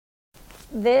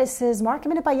This is Market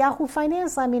Minute by Yahoo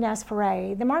Finance. I'm Ines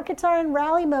Ferre. The markets are in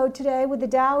rally mode today, with the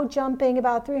Dow jumping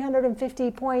about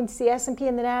 350 points. The S&P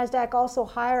and the Nasdaq also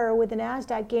higher, with the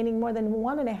Nasdaq gaining more than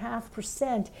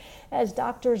 1.5% as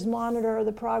doctors monitor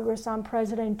the progress on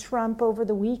President Trump over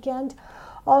the weekend.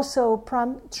 Also,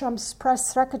 Trump's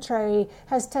press secretary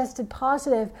has tested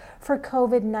positive for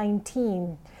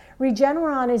COVID-19.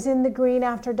 Regeneron is in the green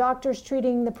after doctors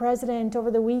treating the president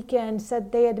over the weekend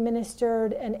said they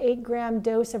administered an 8-gram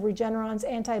dose of Regeneron's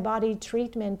antibody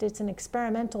treatment. It's an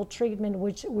experimental treatment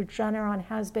which Regeneron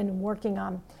has been working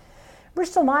on.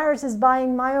 Bristol Myers is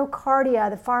buying MyoKardia.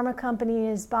 The pharma company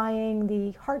is buying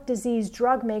the heart disease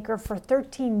drug maker for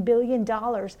 $13 billion.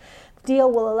 The deal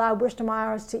will allow Bristol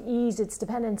Myers to ease its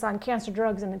dependence on cancer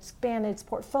drugs and expand its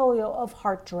portfolio of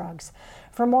heart drugs.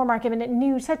 For more Market Minute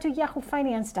news, head to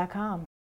yahoofinance.com.